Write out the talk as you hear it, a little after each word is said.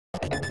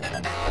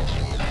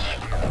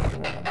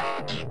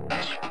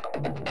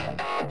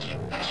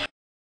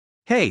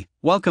Hey,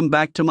 welcome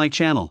back to my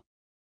channel.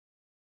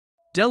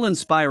 Dell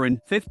Inspiron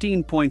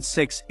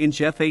 15.6-inch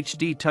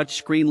FHD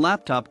touchscreen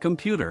laptop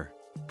computer.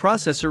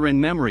 Processor and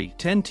memory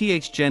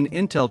 10th Gen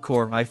Intel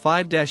Core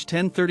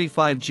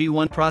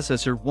i5-1035G1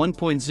 processor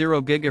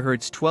 1.0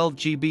 GHz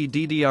 12GB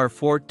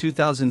DDR4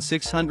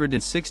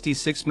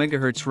 2666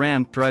 MHz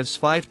RAM drives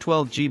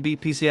 512GB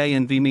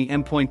PCIe NVMe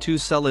M.2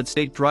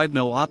 solid-state drive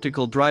no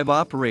optical drive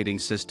operating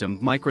system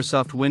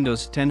Microsoft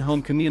Windows 10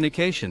 home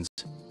communications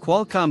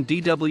Qualcomm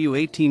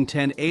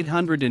DW1810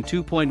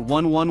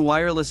 802.11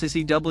 wireless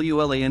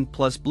SEWLAN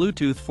plus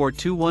Bluetooth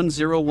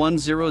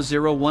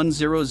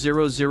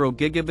 42101001000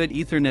 gigabit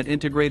Ethernet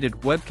integrated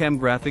webcam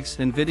graphics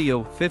and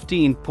video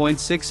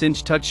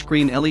 15.6-inch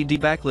touchscreen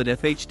LED backlit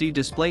FHD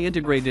display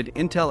integrated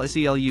Intel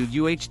SELU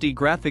UHD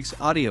graphics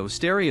audio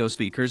stereo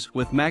speakers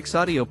with Max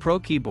Audio Pro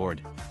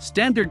keyboard,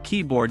 standard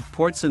keyboard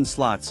ports and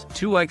slots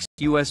 2x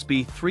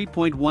USB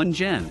 3.1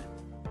 Gen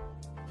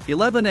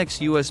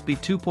 11x USB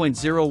 2.0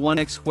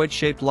 1x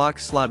wedge-shaped lock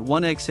slot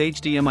 1x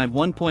HDMI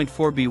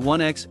 1.4b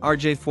 1x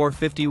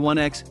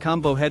RJ451X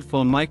combo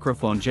headphone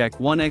microphone jack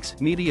 1x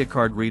media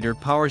card reader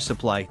power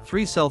supply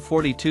 3-cell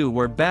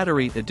 42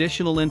 battery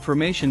additional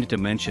information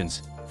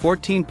dimensions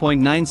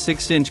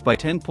 14.96 inch by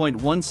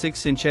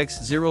 10.16 inch x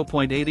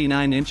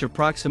 0.89 inch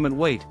approximate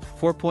weight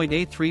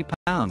 4.83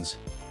 pounds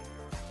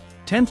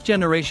 10th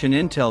generation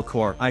Intel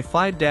Core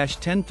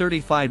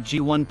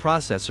i5-1035G1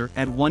 processor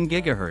at 1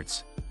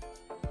 GHz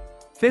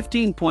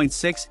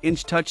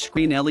 15.6-inch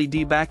touchscreen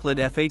LED backlit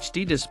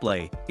FHD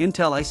display,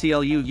 Intel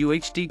SELU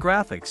UHD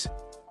graphics.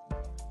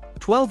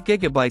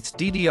 12GB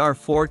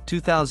DDR4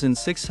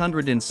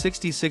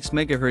 2666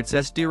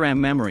 MHz SDRAM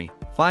memory,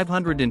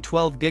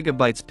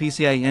 512GB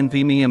PCIe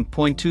NVMe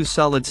M.2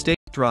 solid-state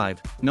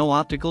drive, no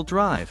optical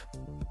drive.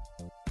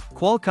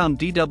 Qualcomm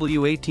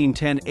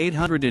DW1810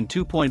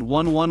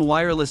 802.11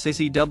 wireless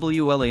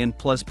SEWLAN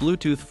plus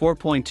Bluetooth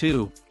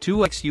 4.2,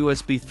 2x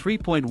USB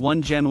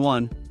 3.1 Gen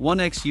 1,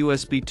 1x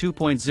USB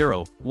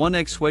 2.0,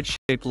 1x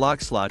wedge-shaped lock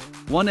slot,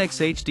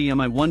 1x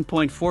HDMI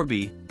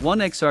 1.4b,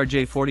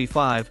 1x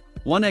RJ45,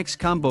 1x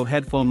combo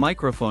headphone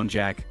microphone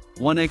jack,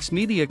 1x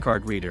media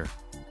card reader.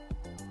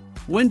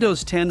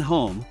 Windows 10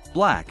 Home,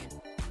 black.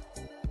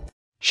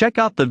 Check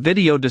out the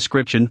video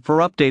description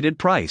for updated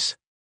price.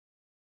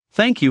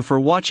 Thank you for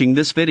watching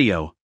this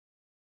video.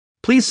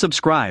 Please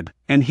subscribe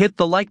and hit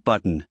the like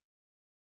button.